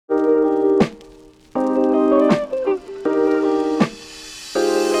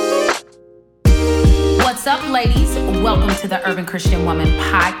welcome to the Urban Christian Woman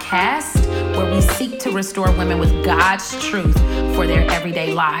podcast, where we seek to restore women with God's truth for their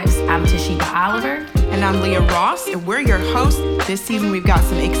everyday lives. I'm Toshiba Oliver. And I'm Leah Ross, and we're your hosts. This season, we've got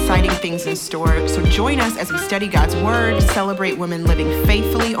some exciting things in store. So join us as we study God's Word, celebrate women living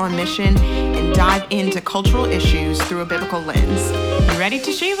faithfully on mission, and dive into cultural issues through a biblical lens. You ready,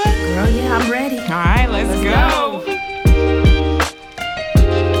 Toshiba? Girl, yeah, I'm ready. All right, let's go.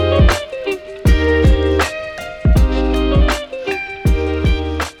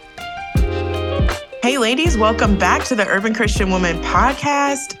 Hey ladies, welcome back to the Urban Christian Woman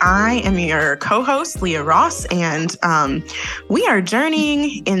podcast. I am your co-host, Leah Ross, and we are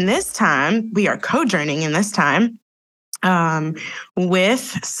co-journeying in this time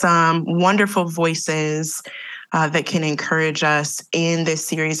with some wonderful voices that can encourage us in this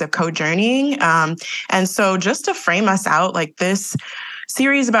series of co-journeying. And so just to frame us out, like this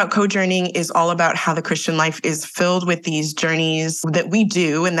series about co-journeying is all about how the Christian life is filled with these journeys that we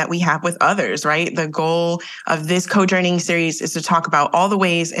do and that we have with others, right? The goal of this co-journeying series is to talk about all the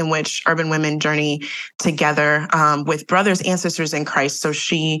ways in which urban women journey together with brothers and sisters in Christ so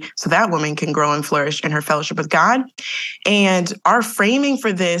that woman can grow and flourish in her fellowship with God. And our framing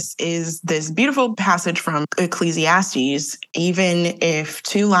for this is this beautiful passage from Ecclesiastes. Even if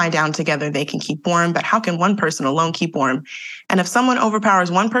two lie down together, they can keep warm, but how can one person alone keep warm? And if someone overpowers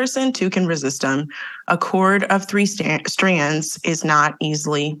one person, two can resist them. A cord of three strands is not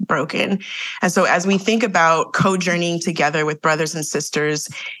easily broken. And so as we think about co-journeying together with brothers and sisters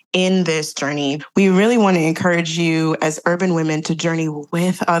in this journey, we really want to encourage you as urban women to journey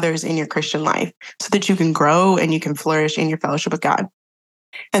with others in your Christian life so that you can grow and you can flourish in your fellowship with God.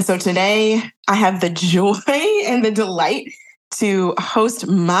 And so today I have the joy and the delight to host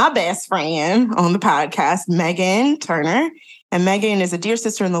my best friend on the podcast, Megan Turner. And Megan is a dear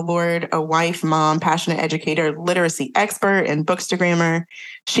sister in the Lord, a wife, mom, passionate educator, literacy expert, and bookstagrammer.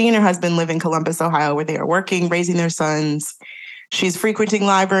 She and her husband live in Columbus, Ohio, where they are working, raising their sons. She's frequenting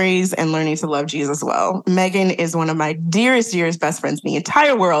libraries and learning to love Jesus well. Megan is one of my dearest best friends in the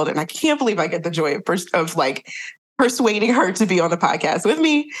entire world, and I can't believe I get the joy of persuading her to be on the podcast with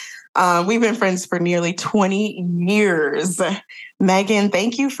me. We've been friends for nearly 20 years. Megan,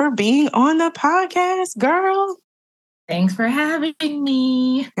 thank you for being on the podcast, girl. Thanks for having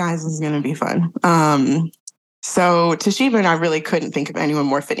me. Guys, this is going to be fun. So Toshiba and I really couldn't think of anyone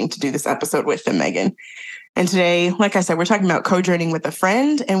more fitting to do this episode with than Megan. And today, like I said, we're talking about co-journeying with a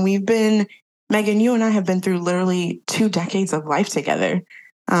friend. And Megan, you and I have been through literally 2 decades of life together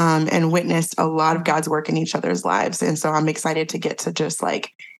and witnessed a lot of God's work in each other's lives. And so I'm excited to get to just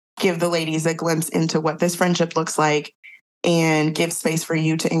give the ladies a glimpse into what this friendship looks like and give space for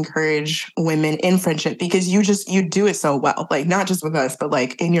you to encourage women in friendship because you do it so well, not just with us, but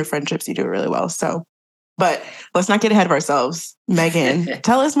in your friendships, you do it really well. So, but let's not get ahead of ourselves. Megan,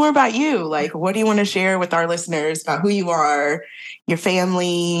 tell us more about you. What do you want to share with our listeners about who you are, your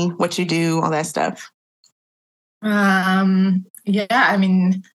family, what you do, all that stuff? Yeah, I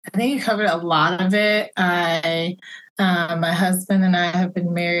mean, I think you covered a lot of it. My husband and I have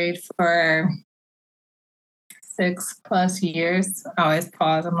been married for 6+ years. I always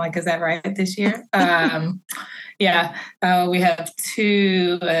pause. I'm like, is that right this year? We have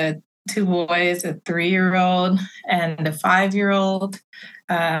two boys, a 3-year-old and a 5-year-old.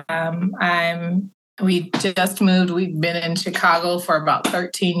 We just moved. We've been in Chicago for about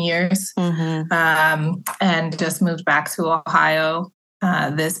 13 years, and just moved back to Ohio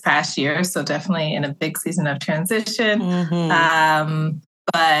this past year. So definitely in a big season of transition.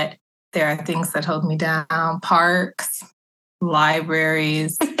 But there are things that hold me down: parks,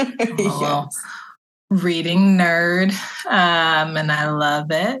 libraries. I'm a little reading nerd, and I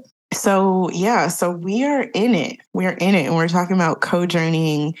love it. So we are in it. We're in it, and we're talking about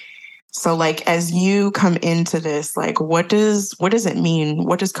co-journeying. So as you come into this, what does it mean?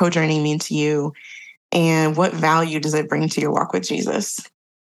 What does co-journeying mean to you? And what value does it bring to your walk with Jesus?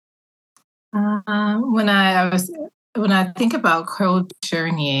 When I think about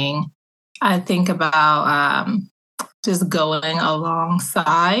co-journeying, I think about just going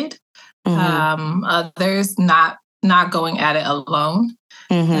alongside others, not going at it alone.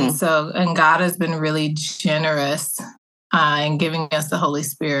 And God has been really generous in giving us the Holy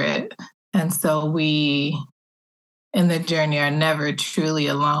Spirit. And so we, in the journey, are never truly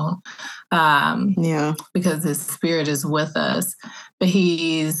alone because His Spirit is with us. But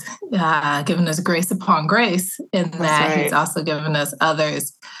He's given us grace upon grace in that He's also given us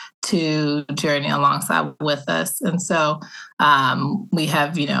others to journey alongside with us. And so we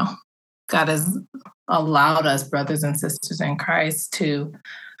have, God has allowed us, brothers and sisters in Christ, to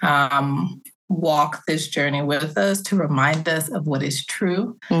walk this journey with us to remind us of what is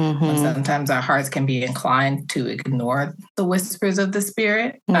true. When sometimes our hearts can be inclined to ignore the whispers of the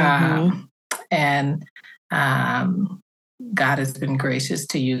Spirit. And God has been gracious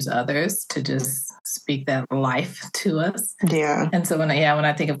to use others to just speak that life to us. Yeah. And so when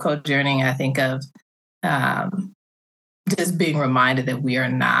I think of co-journeying, I think of just being reminded that we are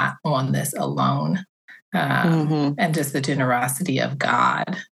not on this alone. And just the generosity of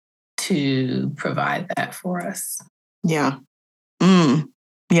God to provide that for us. Yeah.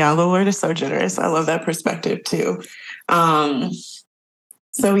 Yeah, the Lord is so generous. I love that perspective too.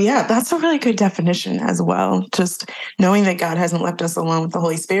 So yeah, that's a really good definition as well. Just knowing that God hasn't left us alone with the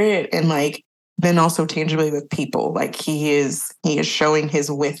Holy Spirit, and like then also tangibly with people. Like he is showing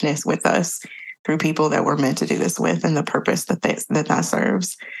his witness with us through people that we're meant to do this with, and the purpose that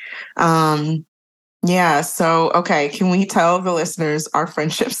serves. Yeah. So, okay. Can we tell the listeners our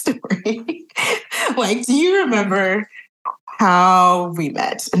friendship story? Like, do you remember how we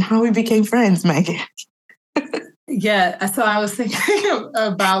met and how we became friends, Megan? Yeah. So I was thinking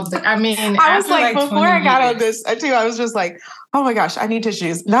about that. I mean, I was like before I got on this too, I was just like, oh my gosh, I need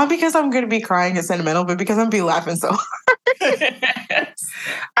tissues. Not because I'm going to be crying and sentimental, but because I'm going to be laughing so hard.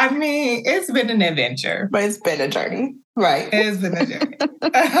 I mean, it's been an adventure. But it's been a journey. Right. It's been a journey.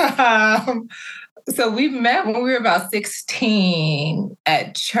 So we met when we were about 16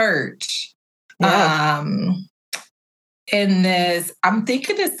 at church. Yeah. In this, I'm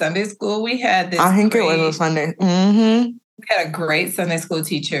thinking it's Sunday school. We had this. I think it was a Sunday. We had a great Sunday school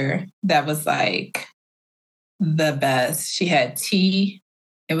teacher that was like the best. She had tea.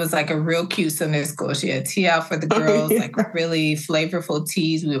 It was like a real cute Sunday school. She had tea out for the girls, like really flavorful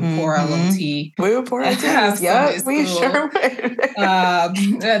teas. We would pour our little tea. We would pour our teas. Yeah, we sure would.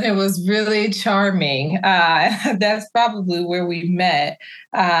 And it was really charming. That's probably where we met.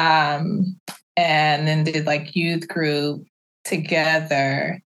 And then did like youth group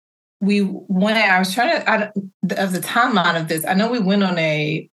together. I was trying to, of the timeline of this, I know we went on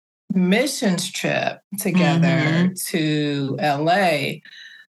a missions trip together to LA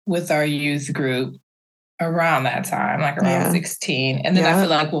with our youth group around that time, like around 16. And then I feel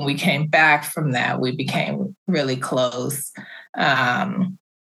like when we came back from that, we became really close. And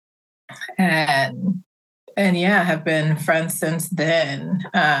have been friends since then.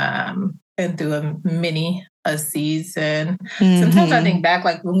 Been through a season. Sometimes I think back,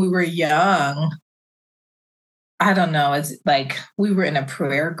 like when we were young, I don't know, it's like we were in a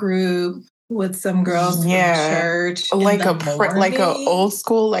prayer group with some girls from church. Like a old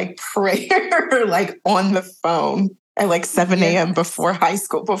school like prayer, like on the phone at like 7 a.m. before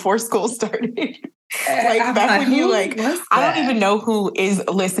school started. Like back when you like, I don't even know who is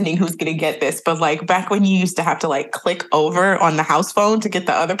listening who's going to get this, but like back when you used to have to like click over on the house phone to get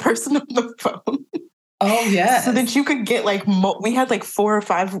the other person on the phone. Oh, yeah. So that you could get like, we had like 4 or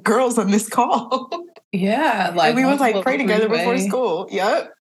 5 girls on this call. Yeah. Like and we would like pray together before school.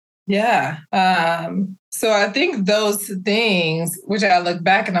 Yep. Yeah. So I think those things, which I look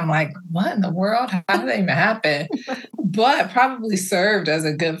back and I'm like, what in the world? How did they even happen? But probably served as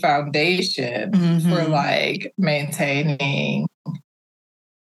a good foundation for like maintaining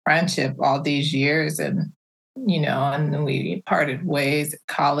friendship all these years. And, and then we parted ways at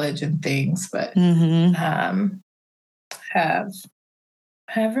college and things, but have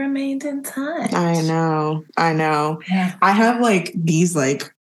remained in touch. I know. Yeah. I have like these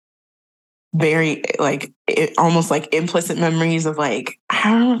like very like almost like implicit memories of like,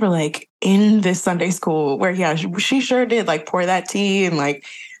 I remember like in this Sunday school where she sure did like pour that tea and like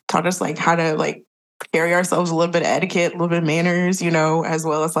taught us like how to like carry ourselves, a little bit of etiquette, a little bit of manners, as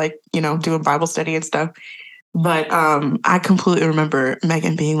well as like, doing Bible study and stuff. But I completely remember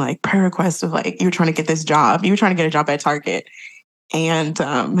Megan being like, prayer request of like, you're trying to get this job. You were trying to get a job at Target. And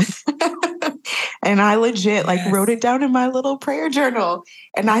and I legit like wrote it down in my little prayer journal,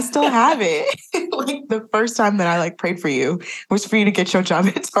 and I still have it. Like the first time that I like prayed for you was for you to get your job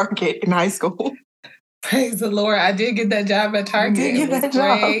at Target in high school. Praise the Lord. I did get that job at Target. It was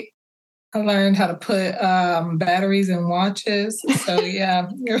great. I learned how to put batteries in watches. So yeah,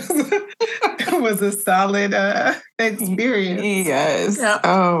 it was a solid experience. Yes. Yep.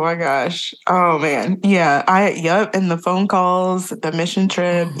 Oh my gosh. Oh man. Yeah. And the phone calls, the mission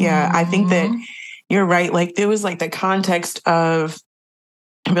trip. Yeah. I think that you're right. Like there was like the context of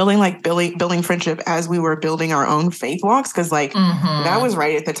building friendship as we were building our own faith walks. Cause like that was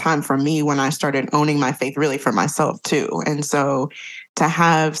right at the time for me when I started owning my faith really for myself too. And so to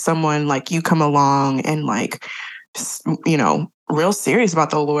have someone like you come along and like, real serious about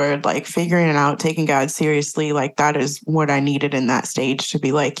the Lord, like figuring it out, taking God seriously. Like that is what I needed in that stage to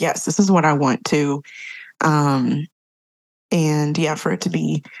be like, yes, this is what I want to. And yeah, for it to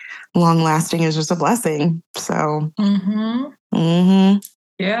be long lasting is just a blessing. So,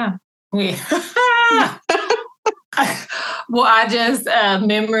 yeah. Well, I just,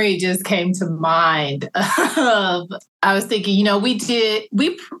 memory just came to mind of, I was thinking, you know, we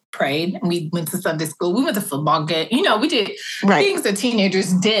prayed and we went to Sunday school. We went to football game. You know, we did things that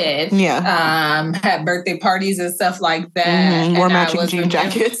teenagers did. Yeah. Had birthday parties and stuff like that. Wore matching jean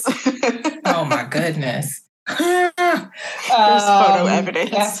jackets. Oh my goodness. There's photo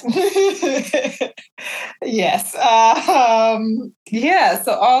evidence. Yes. Yeah.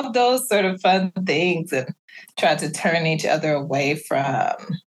 So all those sort of fun things and tried to turn each other away from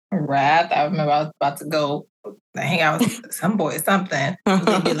wrath. I remember I was about to go hang out with some boy or something. And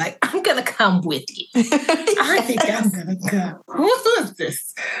they'd be like, I'm going to come with you. I think I'm going to go. Who is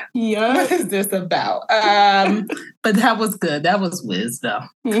this? Yeah. What is this about? But that was good. That was wisdom.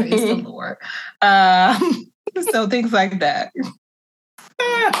 Praise the Lord. So things like that.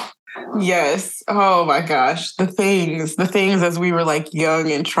 Yes. Oh my gosh. The things as we were like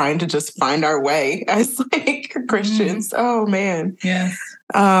young and trying to just find our way as like Christians. Oh man. Yes.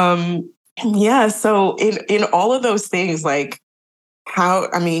 Yeah. So in all of those things, like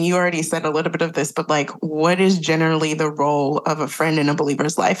you already said a little bit of this, but like, what is generally the role of a friend in a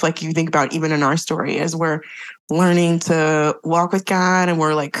believer's life? Like you think about even in our story as we're learning to walk with God and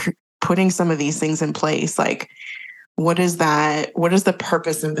we're like putting some of these things in place, like, what is that? What is the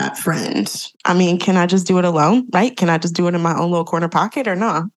purpose of that friend? I mean, can I just do it alone? Right? Can I just do it in my own little corner pocket or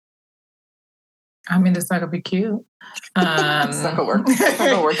not? I mean, it's not gonna be cute. It's not gonna work. It's not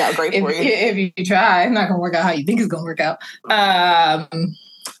gonna work out great for you. If you try, it's not gonna work out how you think it's gonna work out.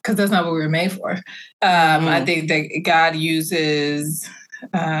 Because that's not what we were made for. I think that God uses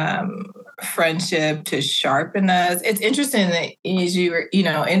friendship to sharpen us. It's interesting that as you were,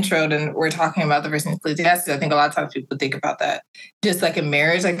 introed and we're talking about the verse in Ecclesiastes, I think a lot of times people think about that just like in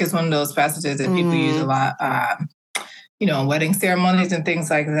marriage, like it's one of those passages that people use a lot, in wedding ceremonies and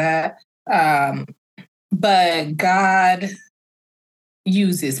things like that. But God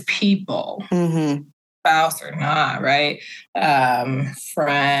uses people, spouse or not, right?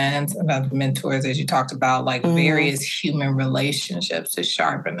 Friends, mentors, as you talked about, like various human relationships to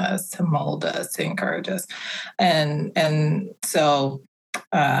sharpen us, to mold us, to encourage us. And so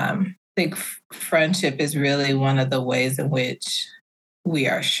I think friendship is really one of the ways in which we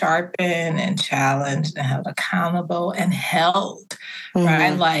are sharpened and challenged and held accountable and held,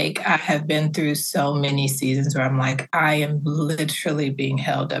 right? Like I have been through so many seasons where I'm like, I am literally being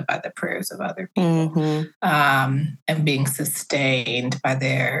held up by the prayers of other people and being sustained by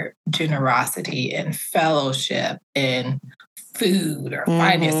their generosity and fellowship and food or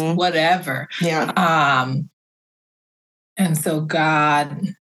finance, whatever. Yeah. And so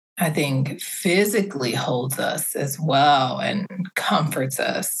God, I think, physically holds us as well and comforts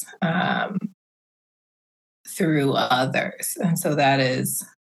us through others. And so that is,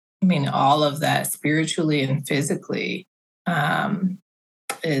 all of that spiritually and physically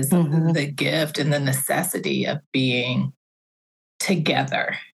is the gift and the necessity of being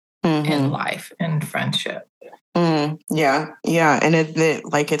together in life and friendship. Yeah. And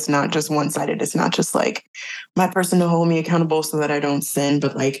it's not just one-sided. It's not just like my person to hold me accountable so that I don't sin,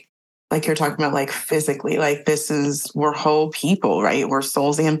 but like you're talking about, like physically, like we're whole people, right? We're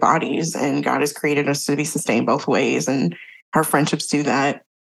souls and bodies, and God has created us to be sustained both ways, and our friendships do that.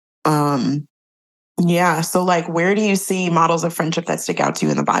 Yeah. So like, where do you see models of friendship that stick out to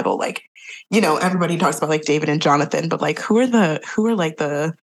you in the Bible? Like, everybody talks about like David and Jonathan, but like, who are like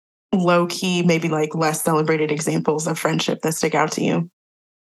the low key, maybe like less celebrated examples of friendship that stick out to you?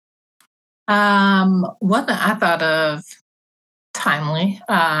 One that I thought of timely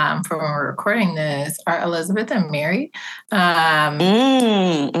for when we're recording this are Elizabeth and Mary.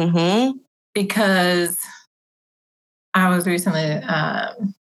 Because I was recently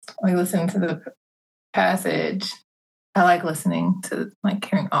listening to the passage. I like listening to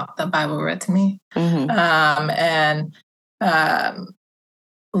hearing the Bible read to me. And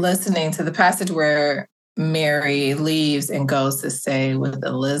listening to the passage where Mary leaves and goes to stay with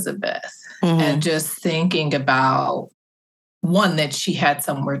Elizabeth and just thinking about one, that she had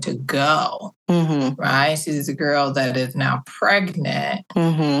somewhere to go, right? She's a girl that is now pregnant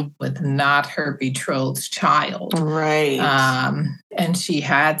with not her betrothed's child. Right. And she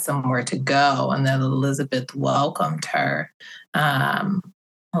had somewhere to go, and then Elizabeth welcomed her.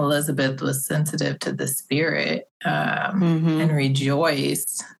 Elizabeth was sensitive to the Spirit and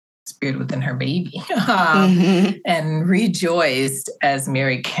rejoiced Spirit within her baby, and rejoiced as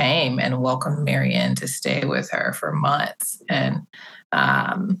Mary came and welcomed Mary in to stay with her for months. And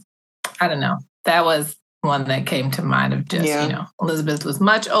I don't know, that was one that came to mind of just, Elizabeth was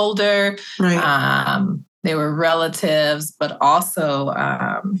much older. Right. They were relatives, but also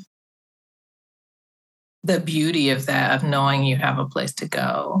the beauty of that, of knowing you have a place to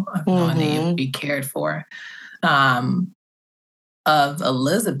go, of knowing that you'll be cared for. Of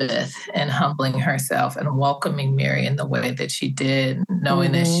Elizabeth and humbling herself and welcoming Mary in the way that she did,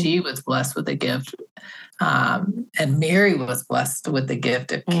 knowing that she was blessed with the gift. And Mary was blessed with the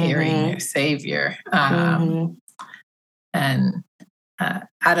gift of carrying their Savior. And I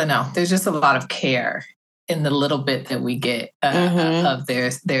don't know, there's just a lot of care in the little bit that we get of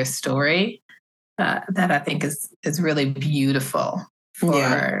their story that I think is really beautiful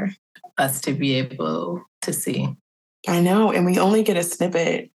for us to be able to see. I know, and we only get a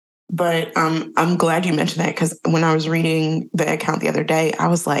snippet, but I'm glad you mentioned that, because when I was reading the account the other day, I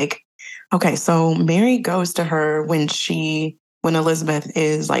was like, okay, so Mary goes to her when Elizabeth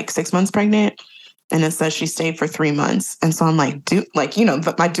is like 6 months pregnant, and it says she stayed for 3 months. And so I'm like, my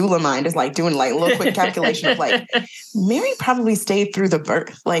doula mind is like doing like a little quick calculation of like, Mary probably stayed through the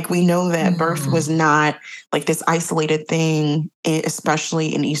birth. Like, we know that birth was not like this isolated thing,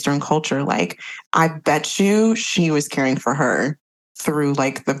 especially in Eastern culture. Like, I bet you she was caring for her through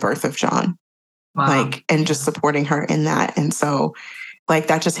like the birth of John, and just supporting her in that. And so like,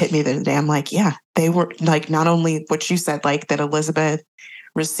 that just hit me the other day. I'm like, yeah, they were like, not only what you said, like that Elizabeth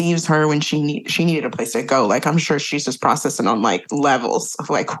receives her when she needed a place to go. Like, I'm sure she's just processing on like levels of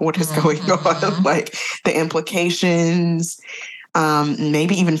like what is going on, like the implications,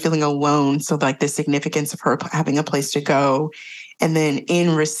 maybe even feeling alone. So like the significance of her having a place to go. And then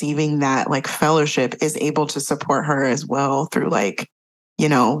in receiving that like fellowship is able to support her as well through like,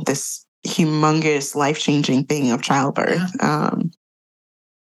 this humongous life-changing thing of childbirth.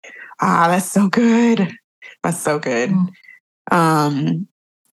 That's so good. That's so good.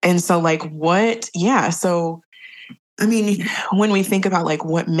 And so like so, I mean, when we think about like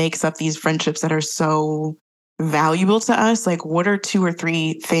what makes up these friendships that are so valuable to us, like what are 2 or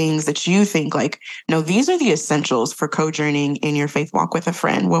 3 things that you think like, no, these are the essentials for co-journeying in your faith walk with a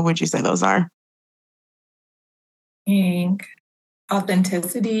friend? What would you say those are? I think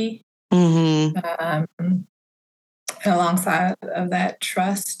authenticity, alongside of that,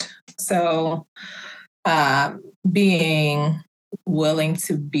 trust. So being willing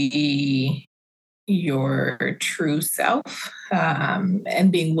to be your true self,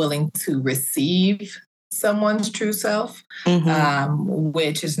 and being willing to receive someone's true self,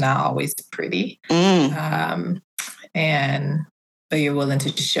 which is not always pretty. But you're willing to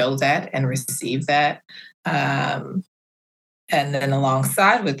show that and receive that. And then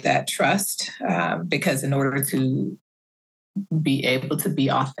alongside with that, trust, because in order to be able to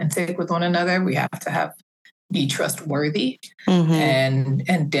be authentic with one another, we have to be trustworthy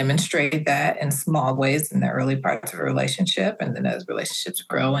and demonstrate that in small ways in the early parts of a relationship. And then as relationships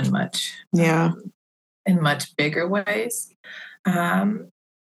grow in much bigger ways. And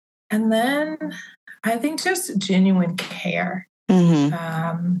then I think just genuine care is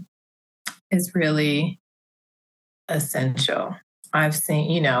really essential. I've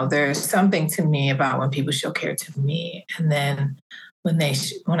seen, there's something to me about when people show care to me, and then when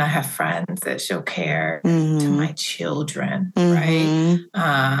I have friends that show care to my children, right?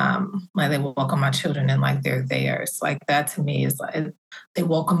 Like they welcome my children and like they're theirs. Like that to me is like they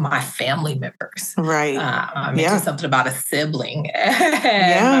welcome my family members. Right. I mentioned something about a sibling,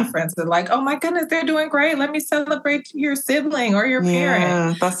 and my friends are like, "Oh my goodness, they're doing great. Let me celebrate your sibling or your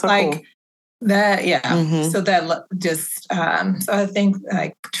parent." That's so like, cool. That, So that just, so I think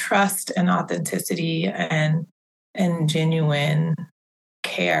like trust and authenticity and genuine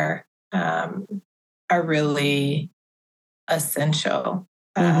care are really essential.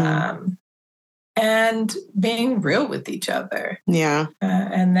 And being real with each other.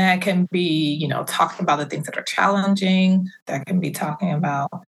 And that can be, talking about the things that are challenging. That can be talking about,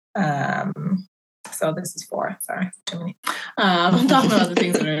 so this is 4, sorry, too many. Talking about the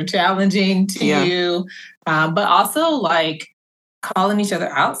things that are challenging to you, but also like calling each other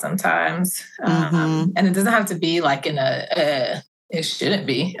out sometimes. And it doesn't have to be like it shouldn't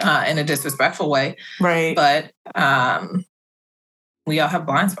be in a disrespectful way. Right. But we all have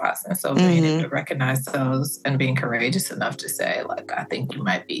blind spots. And so being able to recognize those and being courageous enough to say, like, I think you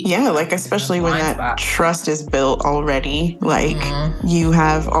might be. Yeah, like especially when that trust is built already, like you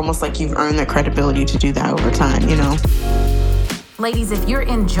have almost like you've earned the credibility to do that over time, Ladies, if you're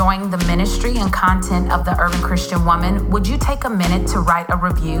enjoying the ministry and content of the Urban Christian Woman, would you take a minute to write a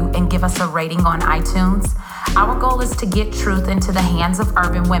review and give us a rating on iTunes? Our goal is to get truth into the hands of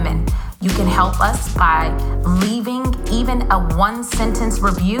urban women. You can help us by leaving even a 1-sentence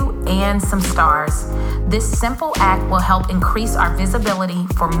review and some stars. This simple act will help increase our visibility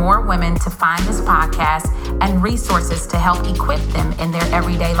for more women to find this podcast and resources to help equip them in their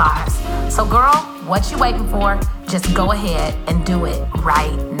everyday lives. So girl, what you waiting for? Just go ahead and do it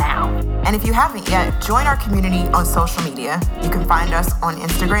right now. And if you haven't yet, join our community on social media. You can find us on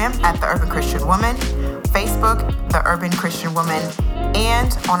Instagram at The Urban Christian Woman, Facebook, The Urban Christian Woman,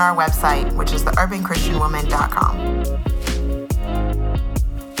 and on our website, which is theurbanchristianwoman.com.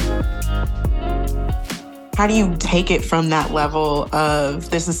 How do you take it from that level of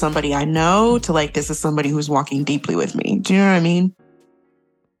this is somebody I know to like this is somebody who's walking deeply with me? Do you know what I mean?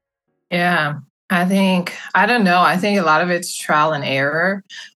 Yeah. I don't know. I think a lot of it's trial and error.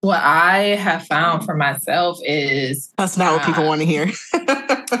 What I have found for myself is... That's not what people want to hear.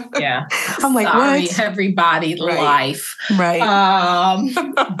 Yeah. I'm like, sorry, what? everybody, Right. Life. Right.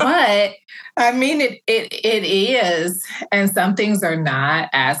 But I mean, it is. And some things are not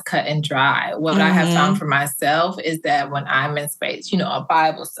as cut and dry. What I have found for myself is that when I'm in space, a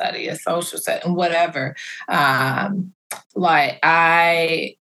Bible study, a social setting, whatever, like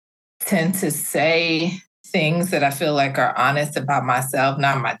I tend to say things that I feel like are honest about myself,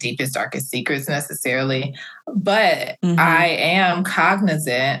 not my deepest, darkest secrets necessarily, but I am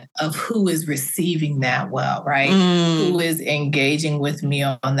cognizant of who is receiving that well, right? Who is engaging with me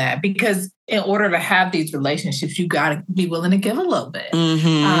on that? Because in order to have these relationships, you got to be willing to give a little bit.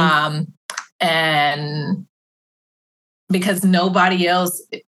 And because nobody else,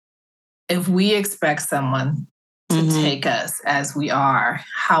 if we expect someone to take us as we are,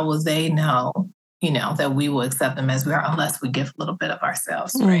 how will they know, that we will accept them as we are unless we give a little bit of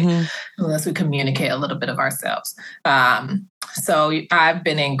ourselves, right? Unless we communicate a little bit of ourselves. So I've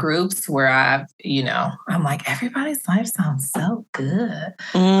been in groups where I'm like, everybody's life sounds so good.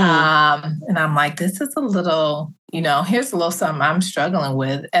 And I'm like, this is a little, here's a little something I'm struggling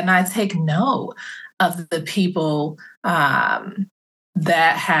with. And I take note of the people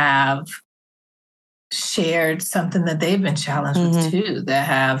that have shared something that they've been challenged with too, that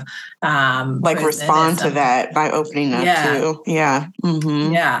have respond to that by opening up too. Yeah.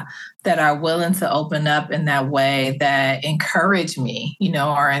 Yeah. That are willing to open up in that way that encourage me,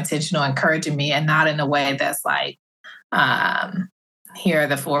 are intentional encouraging me, and not in a way that's like, here are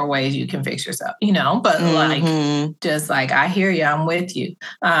the 4 ways you can fix yourself, but like, just like, I hear you, I'm with you.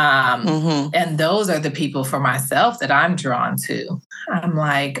 And those are the people for myself that I'm drawn to. I'm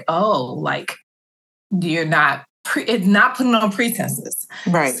like, oh, like, you're not, it's not putting on pretenses.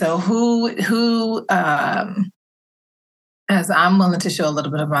 Right. So who, as I'm willing to show a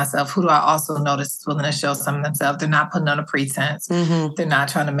little bit of myself, who do I also notice is willing to show some of themselves? They're not putting on a pretense. They're not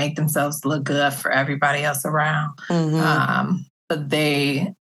trying to make themselves look good for everybody else around. But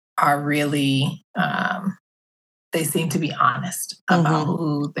they are really, they seem to be honest about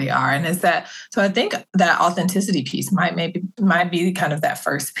who they are. And so I think that authenticity piece might be kind of that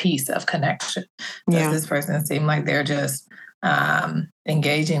first piece of connection. Does this person seem like they're just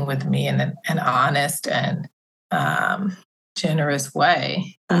engaging with me in an honest and generous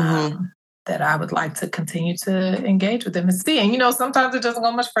way that I would like to continue to engage with them and see? And, sometimes it doesn't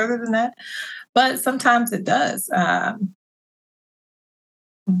go much further than that, but sometimes it does.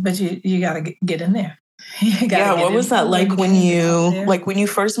 But you got to get in there. What was that like when you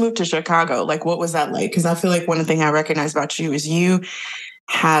first moved to Chicago? Like, what was that like? Because I feel like one thing I recognize about you is you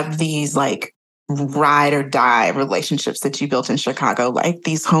have these like ride or die relationships that you built in Chicago, like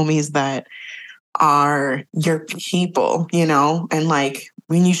these homies that are your people, and like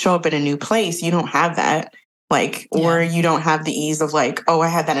when you show up in a new place, you don't have that. Like, or you don't have the ease of like, oh, I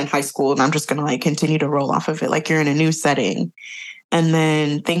had that in high school and I'm just going to like continue to roll off of it. Like you're in a new setting. And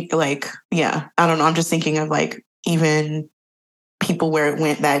then think like, I don't know. I'm just thinking of like even people where it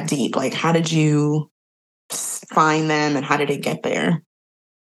went that deep. Like, how did you find them and how did it get there?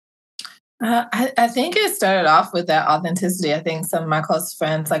 I think it started off with that authenticity. I think some of my close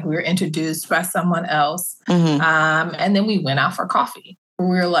friends, like we were introduced by someone else. And then we went out for coffee. We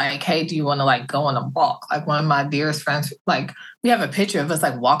were like, hey, do you want to like go on a walk? Like one of my dearest friends, like we have a picture of us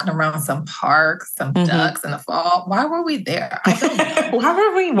like walking around some park, some ducks in the fall. Why were we there? I don't know. Why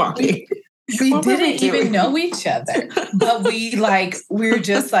were we walking? We didn't even know each other, but we're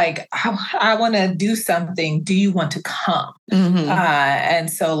just like, I want to do something. Do you want to come? And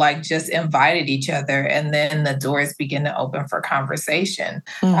so like just invited each other, and then the doors begin to open for conversation.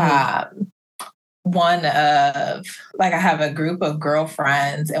 one of, like, I have a group of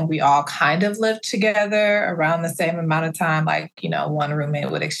girlfriends and we all kind of lived together around the same amount of time. Like, one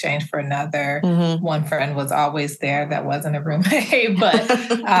roommate would exchange for another. Mm-hmm. One friend was always there that wasn't a roommate, but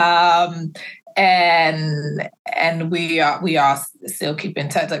and we all still keep in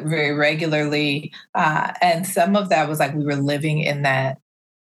touch, like, very regularly. And some of that was like we were living in that.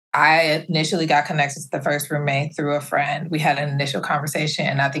 I initially got connected to the first roommate through a friend. We had an initial conversation,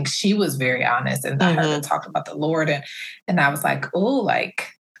 and I think she was very honest, and I heard her talk about the Lord, and I was like, oh, like,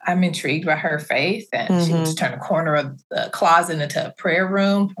 I'm intrigued by her faith. And she would just turn a corner of the closet into a prayer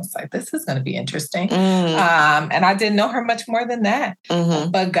room. I was like, this is going to be interesting. And I didn't know her much more than that.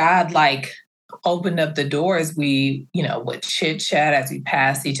 But God, like, opened up the doors. We, would chit chat as we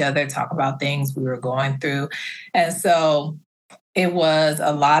passed each other, talk about things we were going through. And so it was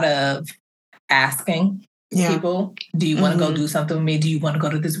a lot of asking people, do you want to go do something with me? Do you want to go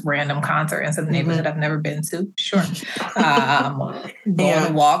to this random concert in some neighborhood I've never been to? Sure. Go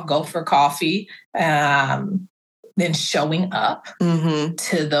on a walk, go for coffee, then showing up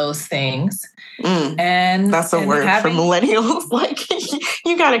to those things. And that's a word for millennials. Like,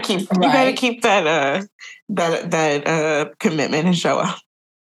 you gotta keep that commitment and show up.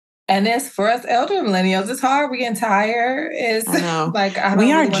 And it's for us elder millennials, it's hard. We're getting tired. It's like,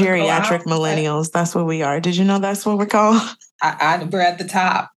 we are geriatric millennials. That's what we are. Did you know that's what we're called? We're at the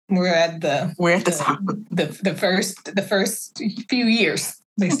top. We're at the top. The first few years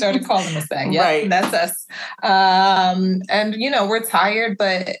they started calling us that. Yeah, right. That's us. And we're tired,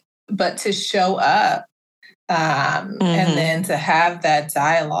 but to show up, and then to have that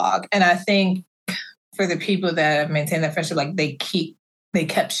dialogue. And I think for the people that have maintained that friendship, like, they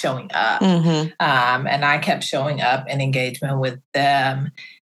kept showing up. And I kept showing up in engagement with them.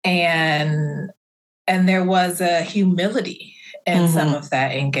 And there was a humility in some of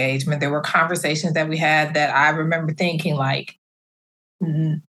that engagement. There were conversations that we had that I remember thinking, like,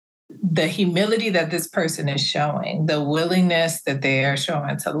 the humility that this person is showing, the willingness that they are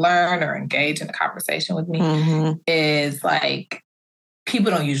showing to learn or engage in a conversation with me is like,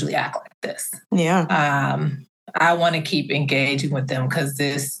 people don't usually act like this. Yeah. I want to keep engaging with them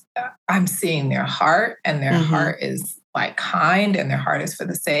because I'm seeing their heart, and their heart is, like, kind, and their heart is for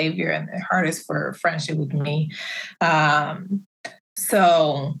the Savior, and their heart is for friendship with me.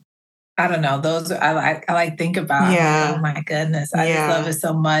 So I don't know. Those I like think about. Yeah. Like, oh my goodness, I just love it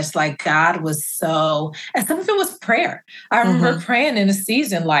so much. Like, God was so, and some of it was prayer. I remember praying in a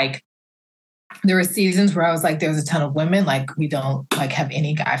season, like, there were seasons where I was like, there's a ton of women, like, we don't, like, have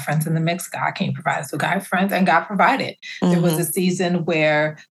any guy friends in the mix. God can't provide us with guy friends, and God provided. There was a season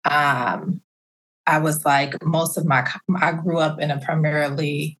where I was like, I grew up in a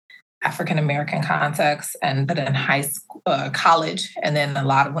primarily African-American context, but in high school, college, and then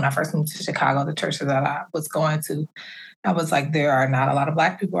when I first moved to Chicago, the churches that I was going to, I was like, there are not a lot of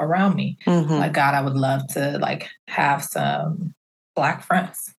Black people around me. Like, God, I would love to, like, have some Black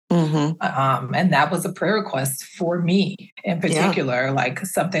friends. And that was a prayer request for me in particular, like,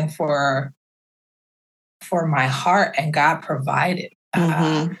 something for my heart, and God provided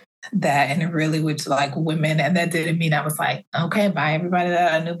that. And it really was like women. And that didn't mean I was like, okay, bye everybody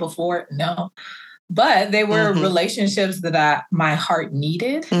that I knew before. No, but they were relationships that my heart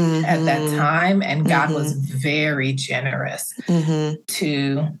needed at that time. And God was very generous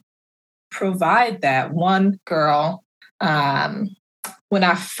to provide that. One girl, when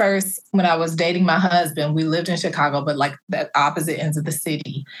I was dating my husband, we lived in Chicago, but, like, the opposite ends of the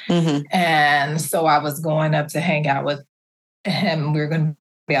city. And so I was going up to hang out with him. We were going to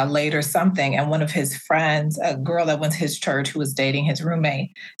be out late or something. And one of his friends, a girl that went to his church who was dating his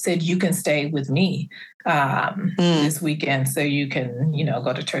roommate, said, you can stay with me this weekend so you can,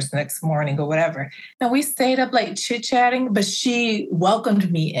 go to church the next morning or whatever. And we stayed up late chit-chatting, but she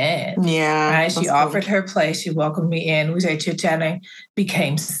welcomed me in. Yeah. Right? She offered her place. She welcomed me in. We started chit-chatting,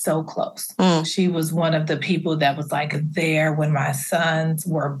 became so close. She was one of the people that was, like, there when my sons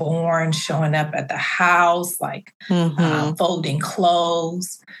were born, showing up at the house, like, folding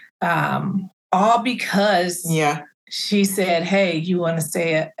clothes, all because she said, hey, you want to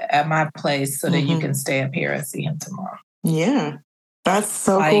stay at my place so that you can stay up here and see him tomorrow. Yeah. That's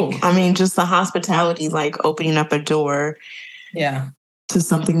so cool. I mean, just the hospitality, like, opening up a door to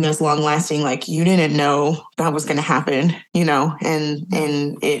something that's long lasting. Like, you didn't know that was going to happen,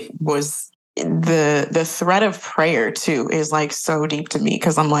 and it was the thread of prayer too is, like, so deep to me.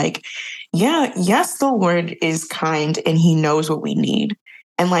 'Cause I'm like, yes, the Lord is kind and he knows what we need.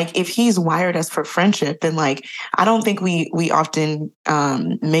 And, like, if he's wired us for friendship, then, like, I don't think we often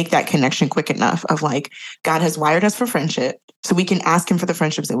make that connection quick enough of, like, God has wired us for friendship, so we can ask him for the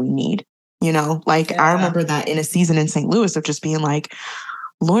friendships that we need. You know, like I remember that in a season in St. Louis of just being like,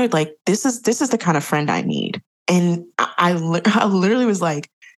 Lord, like this is the kind of friend I need. And I literally was like,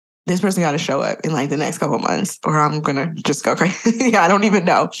 this person got to show up in like the next couple of months or I'm going to just go crazy. I don't even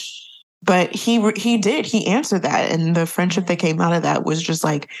know. But he did. He answered that. And the friendship that came out of that was just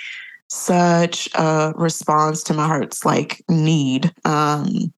like such a response to my heart's like need.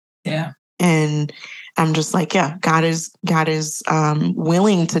 Yeah. And I'm just like, yeah, God is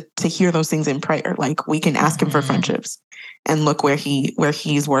willing to hear those things in prayer. Like we can ask him for friendships and look where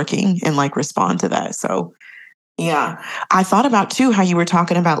he's working and like respond to that. So yeah, I thought about too how you were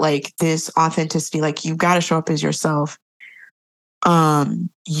talking about like this authenticity, like you've got to show up as yourself.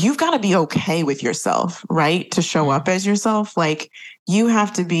 You've got to be okay with yourself, right? To show up as yourself. Like you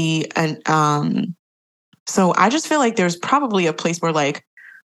have to be so I just feel like there's probably a place where like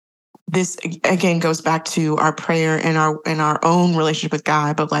this again goes back to our prayer and our own relationship with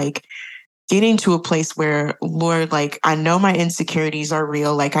God, but like getting to a place where, Lord, like I know my insecurities are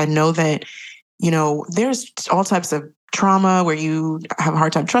real. Like I know that, you know, there's all types of trauma where you have a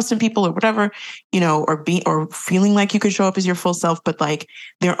hard time trusting people or whatever, you know, or feeling like you could show up as your full self, but like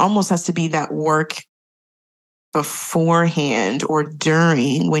there almost has to be that work beforehand or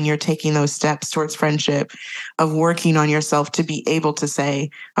during when you're taking those steps towards friendship of working on yourself to be able to say,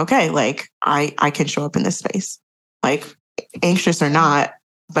 okay, like I can show up in this space, like anxious or not,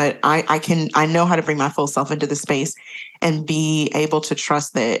 but I know how to bring my full self into the space and be able to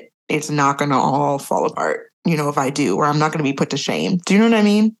trust that it's not going to all fall apart, you know, if I do, or I'm not going to be put to shame. Do you know what I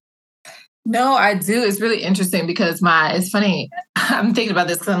mean? No, I do. It's really interesting because it's funny. I'm thinking about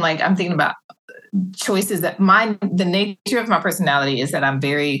this because I'm thinking about choices that the nature of my personality is that I'm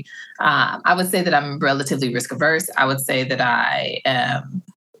very, I would say that I'm relatively risk averse. I would say that I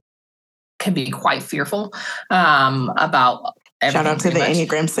can be quite fearful about everything. Shout out to the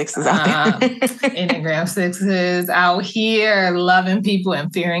Enneagram 6s out there. Enneagram 6s out here loving people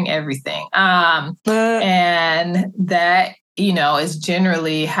and fearing everything. And that, you know, is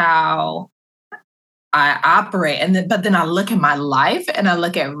generally how I operate. But then I look at my life and I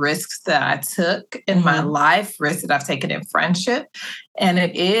look at risks that I took in my life, risks that I've taken in friendship. And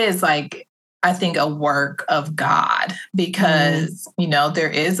it is like, I think a work of God because, you know, there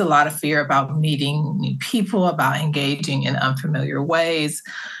is a lot of fear about meeting new people, about engaging in unfamiliar ways.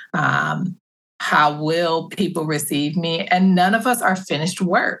 How will people receive me? And none of us are finished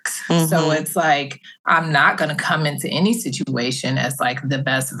works. So it's like, I'm not going to come into any situation as like the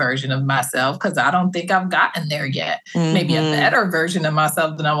best version of myself because I don't think I've gotten there yet. Maybe a better version of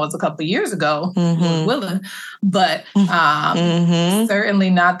myself than I was a couple of years ago, Lord willing, but certainly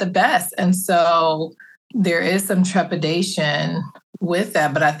not the best. And so there is some trepidation with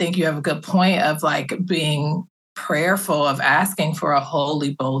that. But I think you have a good point of like being prayerful, of asking for a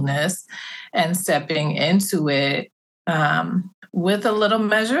holy boldness and stepping into it with a little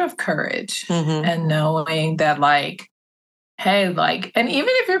measure of courage and knowing that like, hey, like, and even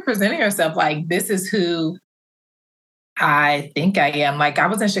if you're presenting yourself like, this is who I think I am. Like I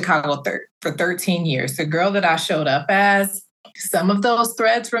was in Chicago for 13 years. The girl that I showed up as, some of those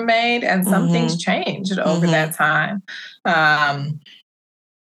threads remained and some things changed over that time.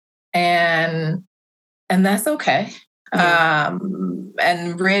 And that's okay.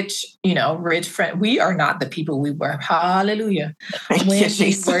 And rich friend, we are not the people we were. Hallelujah. Thank when you, we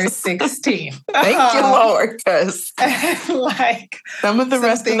Jesus. were 16. Thank you, Lord. Because like some of the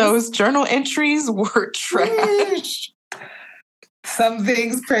rest of those journal entries were trash. Some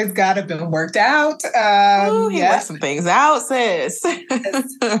things, praise God, have been worked out. He worked some things out, sis.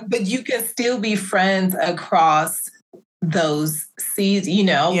 But you can still be friends across those seas, you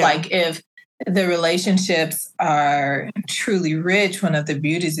know, like if the relationships are truly rich, one of the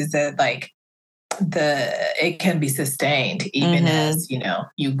beauties is that like it can be sustained even as, you know,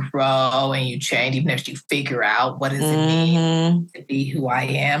 you grow and you change, even as you figure out what does it mean to be who I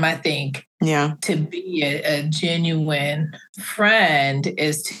am. I think to be a genuine friend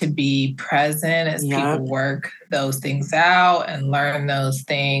is to be present as people work those things out and learn those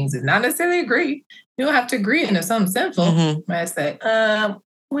things and not necessarily agree. You don't have to agree, and if something's sinful, I say,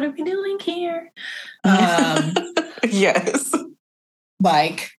 what are we doing here? Yes.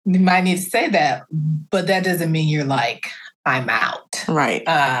 Like, you might need to say that, but that doesn't mean you're like, I'm out. Right.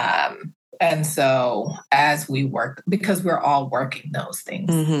 And so as we work, because we're all working those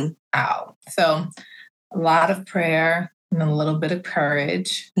things out. So a lot of prayer and a little bit of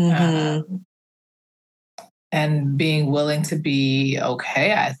courage and being willing to be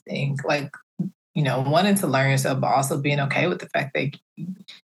okay, I think. Like, you know, wanting to learn yourself, but also being okay with the fact that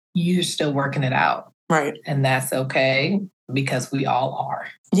you're still working it out. Right. And that's okay. because we all are.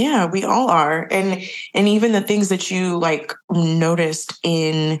 Yeah, we all are. And even the things that you like noticed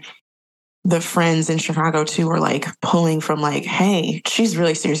in the friends in Chicago too were like pulling from like, hey, she's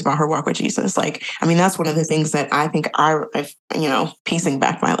really serious about her walk with Jesus. Like, I mean, that's one of the things that I think I've, piecing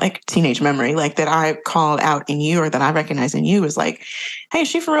back my like teenage memory, like that I called out in you or that I recognize in you is like, hey,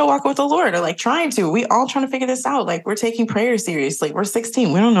 she for real walking with the Lord, or like we all trying to figure this out. Like we're taking prayer seriously. We're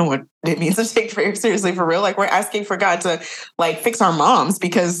 16. We don't know what it means to take prayer seriously for real. Like we're asking for God to like fix our moms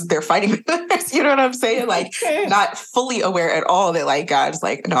because they're fighting with us. You know what I'm saying? Like not fully aware at all that like God's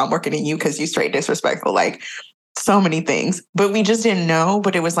like, no, I'm working in you because you straight disrespectful. Like so many things, but we just didn't know.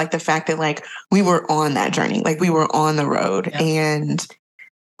 But it was like the fact that like we were on that journey, like we were on the road, and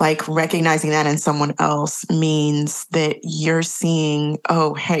like recognizing that in someone else means that you're seeing,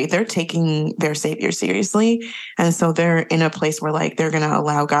 oh, hey, they're taking their Savior seriously. And so they're in a place where like they're going to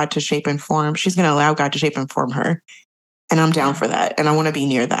allow God to shape and form. She's going to allow God to shape and form her. And I'm down for that. And I want to be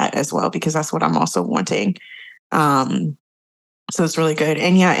near that as well, because that's what I'm also wanting. So it's really good.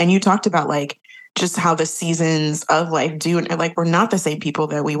 And yeah, and you talked about like just how the seasons of life we're not the same people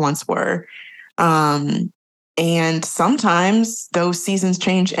that we once were. And sometimes those seasons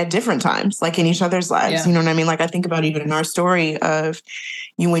change at different times, like in each other's lives. Yeah. You know what I mean? Like I think about even in our story of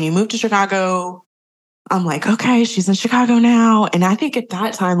when you moved to Chicago, I'm like, okay, she's in Chicago now. And I think at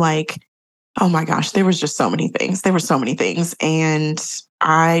that time, like, oh my gosh, there was just so many things. There were so many things. And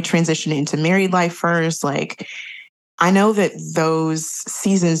I transitioned into married life first. Like, I know that those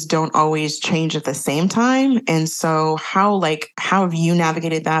seasons don't always change at the same time. And so how have you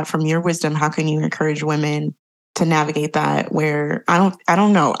navigated that from your wisdom? How can you encourage women to navigate that where I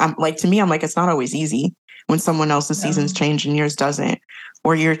don't know. I'm like, to me, I'm like, it's not always easy when someone else's seasons change and yours doesn't,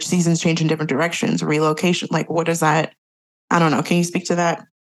 or your seasons change in different directions, relocation. Like, what is that? I don't know. Can you speak to that?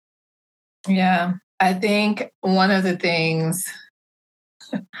 Yeah, I think one of the things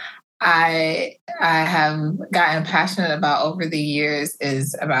I have gotten passionate about over the years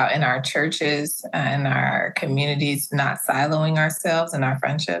is about in our churches and our communities, not siloing ourselves in our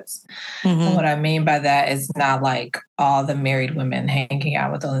friendships. Mm-hmm. And what I mean by that is not like all the married women hanging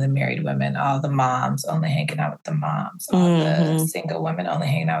out with only the married women, all the moms only hanging out with the moms, all the single women only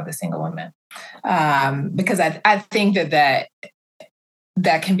hanging out with the single women. Because I think that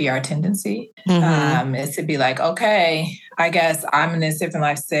can be our tendency, is to be like, okay, I guess I'm in this different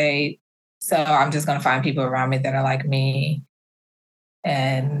life state, so I'm just going to find people around me that are like me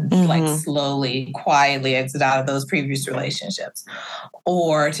and like slowly, quietly exit out of those previous relationships.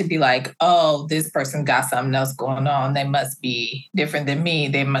 Or to be like, oh, this person got something else going on. They must be different than me.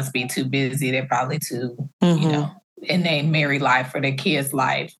 They must be too busy. They're probably too, in their married life or their kids'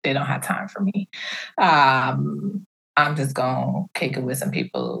 life. They don't have time for me. I'm just going to kick it with some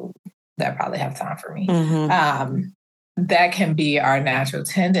people that probably have time for me. That can be our natural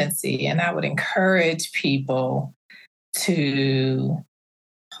tendency. And I would encourage people to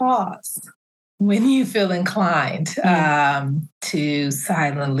pause when you feel inclined to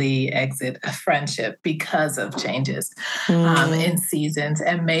silently exit a friendship because of changes in seasons,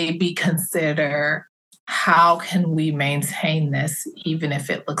 and maybe consider, how can we maintain this even if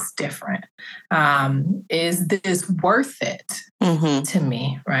it looks different? Is this worth it to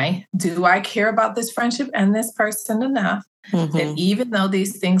me, right? Do I care about this friendship and this person enough that even though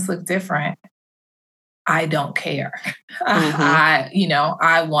these things look different, I don't care.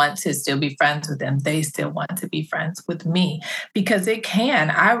 I want to still be friends with them. They still want to be friends with me, because it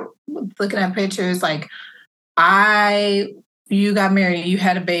can. I looking at pictures like you got married, you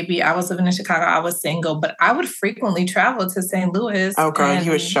had a baby. I was living in Chicago. I was single, but I would frequently travel to St. Louis. Oh, girl,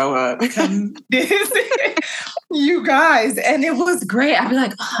 you would show up. You guys. And it was great. I'd be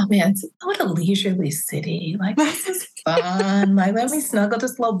like, oh, man, what a leisurely city. Like, this is fun. Like, let me snuggle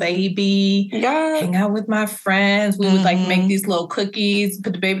this little baby. Yeah. Hang out with my friends. We would, like, make these little cookies,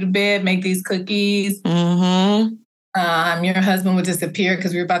 put the baby to bed, make these cookies. Your husband would disappear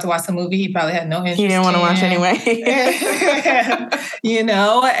because we were about to watch a movie he probably had no interest in. He didn't want to watch anyway.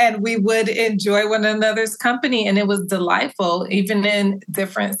 And we would enjoy one another's company, and it was delightful, even in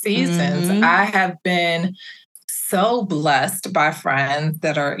different seasons. I have been so blessed by friends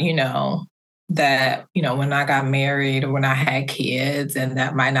that are, when I got married or when I had kids, and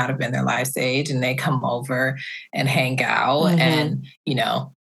that might not have been their life stage, and they come over and hang out and,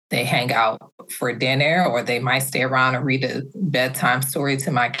 they hang out for dinner, or they might stay around and read a bedtime story to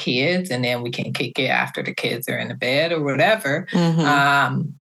my kids, and then we can kick it after the kids are in the bed or whatever.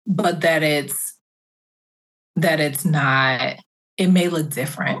 But that it's not, it may look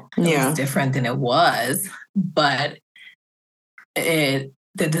different. It was different than it was, but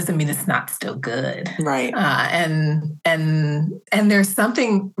that doesn't mean it's not still good. Right. And there's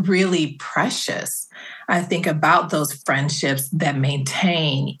something really precious, I think, about those friendships that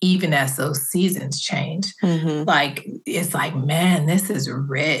maintain even as those seasons change. Like, it's like, man, this is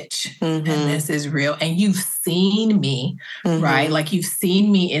rich and this is real. And you've seen me, right? Like, you've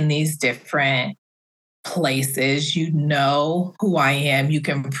seen me in these different places. You know who I am. You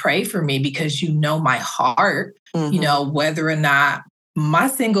can pray for me because you know my heart, you know, whether or not my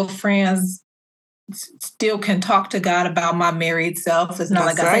single friends still can talk to God about my married self. It's not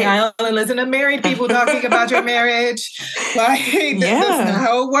That's like I say, I only listen to married people talking about your marriage. Like, that's not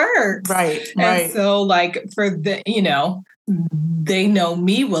how it works. Right. And so, like, for the, you know, they know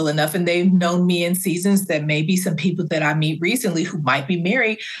me well enough, and they've known me in seasons that maybe some people that I meet recently who might be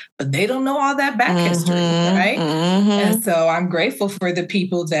married, but they don't know all that back history, right? And so I'm grateful for the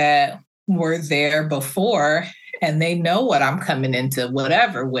people that were there before, and they know what I'm coming into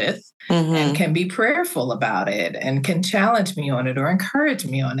whatever with, and can be prayerful about it and can challenge me on it or encourage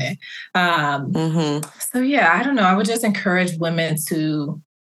me on it. So yeah, I don't know. I would just encourage women to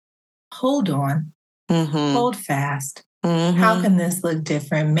hold on, hold fast. How can this look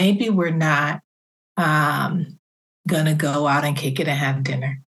different? Maybe we're not gonna go out and kick it and have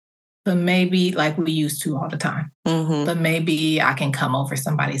dinner, but maybe like we used to all the time. But maybe I can come over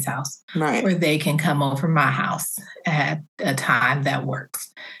somebody's house, or they can come over my house at a time that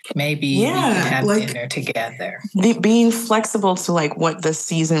works. Maybe we can have dinner together. Being flexible to like what the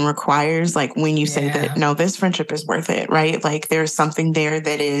season requires, like when you say that, no, this friendship is worth it, right? Like there's something there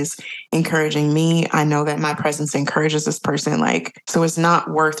that is encouraging me. I know that my presence encourages this person. Like, so it's not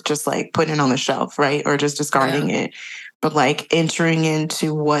worth just like putting it on the shelf, right? Or just discarding it. But like entering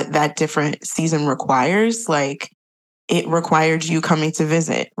into what that different season requires, like it required you coming to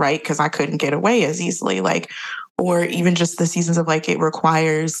visit, right? Because I couldn't get away as easily, like, or even just the seasons of like it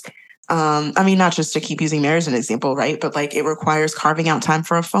requires, I mean, not just to keep using marriage as an example, right? But like it requires carving out time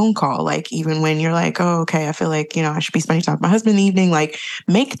for a phone call. Like even when you're like, oh, okay, I feel like, you know, I should be spending time with my husband in the evening, like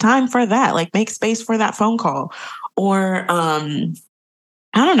make time for that, like make space for that phone call. Or I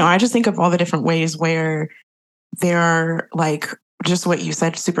don't know, I just think of all the different ways where there are like just what you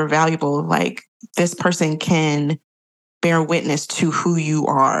said, super valuable. Like this person can bear witness to who you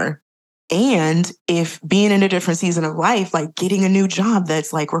are. And if being in a different season of life, like getting a new job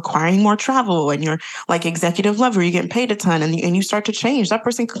that's like requiring more travel and you're like executive level, you're getting paid a ton and you start to change, that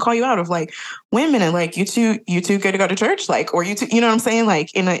person can call you out of like, wait a minute, like you two good to go to church, like, or you two, you know what I'm saying?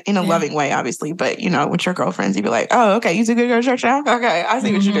 Like in a loving way, obviously, but you know, with your girlfriends, you'd be like, oh, okay, you two good to go to church now? Okay, I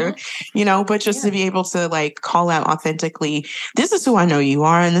see what you're doing, you know, but just to be able to like call out authentically, this is who I know you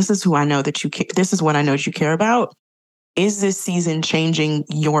are. And this is who I know that this is what I know that you care about. Is this season changing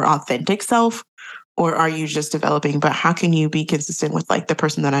your authentic self, or are you just developing? But how can you be consistent with like the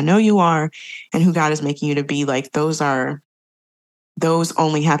person that I know you are and who God is making you to be? Like those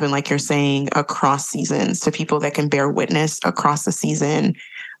only happen, like you're saying, across seasons, to people that can bear witness across the season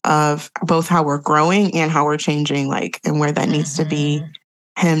of both how we're growing and how we're changing, like, and where that needs to be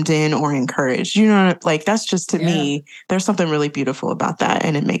hemmed in or encouraged. You know, like that's just, to me, there's something really beautiful about that,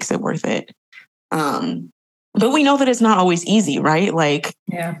 and it makes it worth it. But we know that it's not always easy, right? Like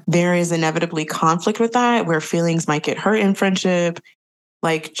there is inevitably conflict with that, where feelings might get hurt in friendship.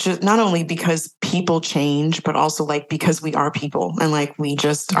 Like just not only because people change, but also like because we are people and like we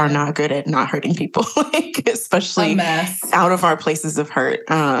just are not good at not hurting people, like especially out of our places of hurt.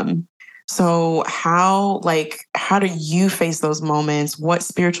 So how do you face those moments? What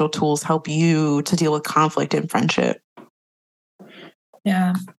spiritual tools help you to deal with conflict in friendship?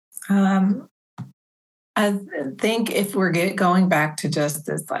 Yeah. I think if we're going back to just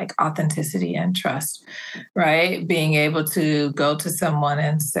this like authenticity and trust, right? Being able to go to someone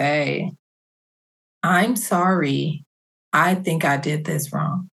and say, I'm sorry. I think I did this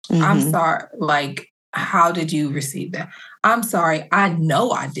wrong. I'm sorry. Like, how did you receive that? I'm sorry. I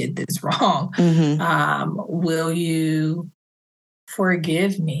know I did this wrong. Will you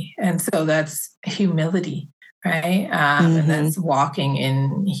forgive me? And so that's humility. Right. And that's walking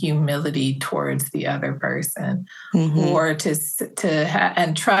in humility towards the other person, or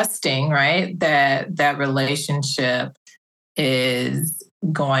and trusting, right, that relationship is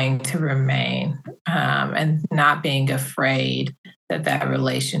going to remain, and not being afraid that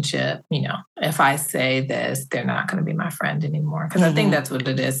relationship, you know, if I say this, they're not going to be my friend anymore. Because I think that's what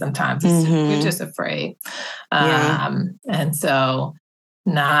it is sometimes. We're just afraid. And so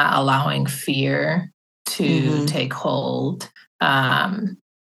not allowing fear to take hold, but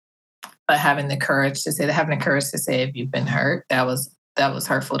having the courage to say, if you've been hurt, that was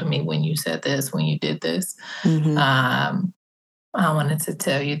hurtful to me when you said this, when you did this. I wanted to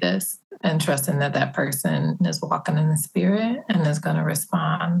tell you this, and trusting that that person is walking in the Spirit and is going to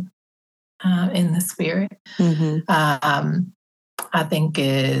respond in the Spirit. I think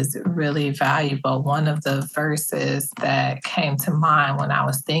is really valuable. One of the verses that came to mind when I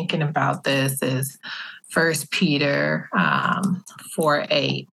was thinking about this is 1 Peter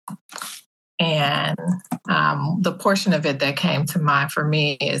 4:8. And the portion of it that came to mind for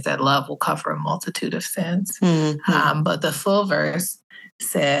me is that love will cover a multitude of sins. But the full verse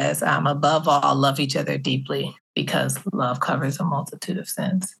says, above all, love each other deeply because love covers a multitude of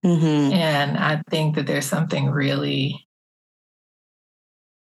sins. And I think that there's something really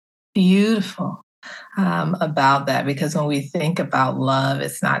beautiful about that, because when we think about love,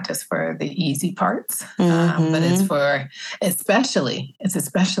 it's not just for the easy parts, but it's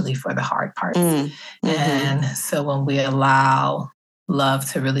especially for the hard parts. And so when we allow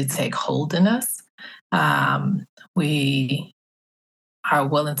love to really take hold in us, we are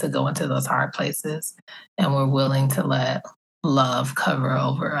willing to go into those hard places, and we're willing to let love cover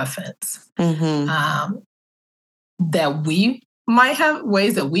over offense. That we might have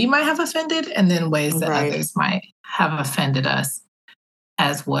ways that we might have offended, and then ways that others might have offended us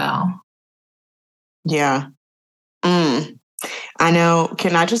as well. Yeah. I know.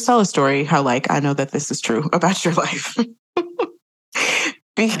 Can I just tell a story how, I know that this is true about your life? I'm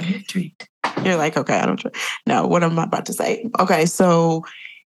intrigued. You're like, okay, I don't know what I'm about to say. Okay, so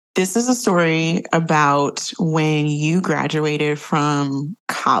this is a story about when you graduated from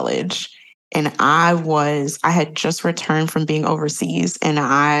college. And I had just returned from being overseas, and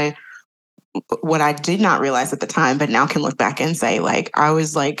what I did not realize at the time, but now can look back and say, I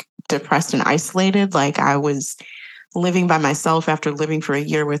was depressed and isolated. I was living by myself after living for a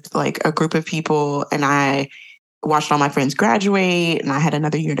year with a group of people, and I watched all my friends graduate, and I had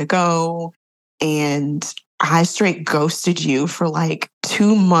another year to go. And I straight ghosted you for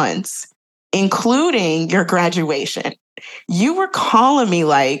 2 months, including your graduation. You were calling me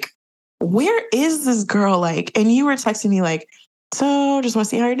where is this girl? And you were texting me so just want to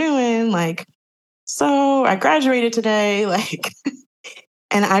see how you're doing. So I graduated today.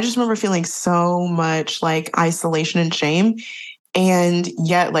 And I just remember feeling so much isolation and shame. And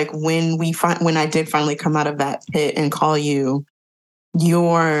yet, when I did finally come out of that pit and call you,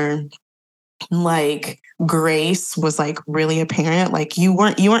 your grace was really apparent. You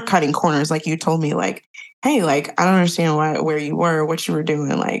weren't cutting corners. You told me hey, I don't understand where you were, what you were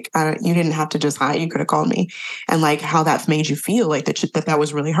doing. You didn't have to just hide. You could have called me, and how that made you feel that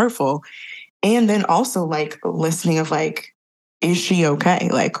was really hurtful. And then also listening of is she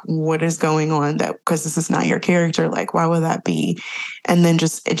okay? What is going on? That because this is not your character. Why would that be? And then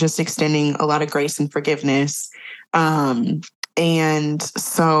just extending a lot of grace and forgiveness. And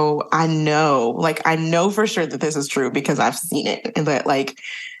so I know for sure that this is true because I've seen it, and that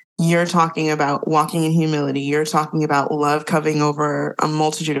you're talking about walking in humility. You're talking about love covering over a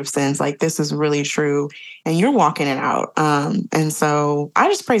multitude of sins. This is really true, and you're walking it out. And so I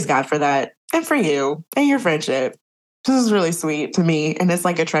just praise God for that, and for you and your friendship. This is really sweet to me, and it's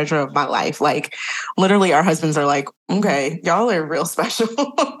a treasure of my life. Literally, our husbands are okay, y'all are real special.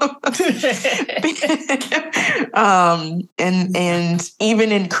 And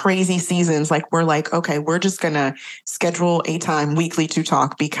even in crazy seasons, we're okay, we're just gonna schedule a time weekly to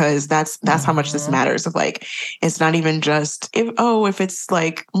talk because that's how much this matters. Of it's not even just if it's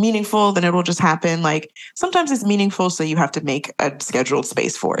meaningful, then it will just happen. Sometimes it's meaningful, so you have to make a scheduled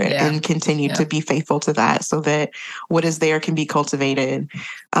space for it and continue to be faithful to that, so that what is there can be cultivated.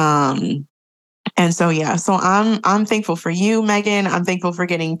 And so, so I'm thankful for you, Megan. I'm thankful for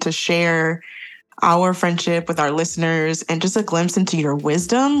getting to share our friendship with our listeners and just a glimpse into your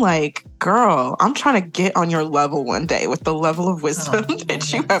wisdom. Girl, I'm trying to get on your level one day with the level of wisdom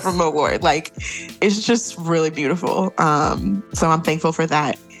that you have from the Lord. It's just really beautiful. So I'm thankful for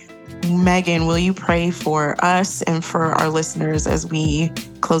that. Megan, will you pray for us and for our listeners as we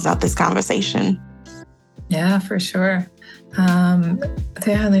close out this conversation? Yeah, for sure.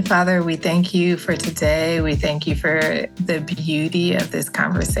 Dear Heavenly Father, we thank you for today. We thank you for the beauty of this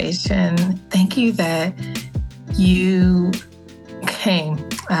conversation. Thank you that you came,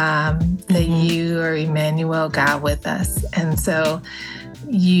 that you are Emmanuel, God with us. And so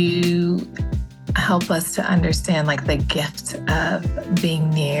you help us to understand the gift of being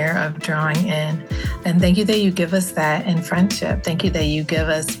near, of drawing in. And thank you that you give us that in friendship. Thank you that you give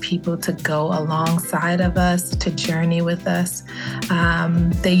us people to go alongside of us, to journey with us,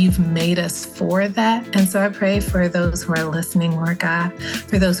 that you've made us for that. And so I pray for those who are listening, Lord God,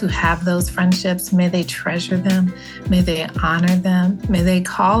 for those who have those friendships, may they treasure them, may they honor them, may they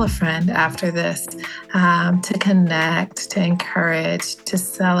call a friend after this to connect, to encourage, to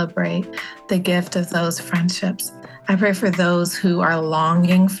celebrate the gift of those friendships. I pray for those who are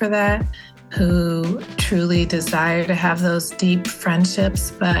longing for that, who truly desire to have those deep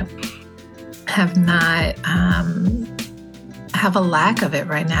friendships, but have not, have a lack of it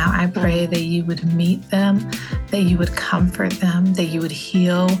right now. I pray that you would meet them, that you would comfort them, that you would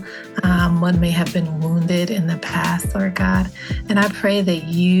heal what may have been wounded in the past, Lord God. And I pray that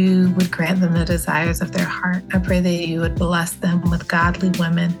you would grant them the desires of their heart. I pray that you would bless them with godly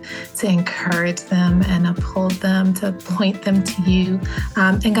women to encourage them and uphold them, to point them to you,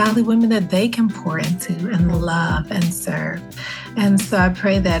 and godly women that they can pour into and love and serve. And so I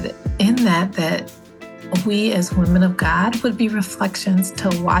pray that in that we as women of God would be reflections to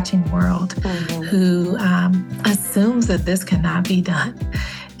a watching world who assumes that this cannot be done.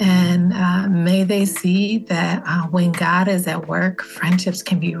 And may they see that when God is at work, friendships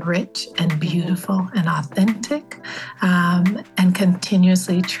can be rich and beautiful and authentic and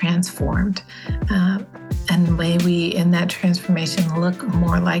continuously transformed. And may we, in that transformation, look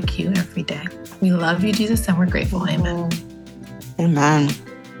more like you every day. We love you, Jesus, and we're grateful. Amen. Amen.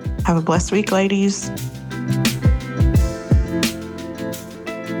 Have a blessed week, ladies.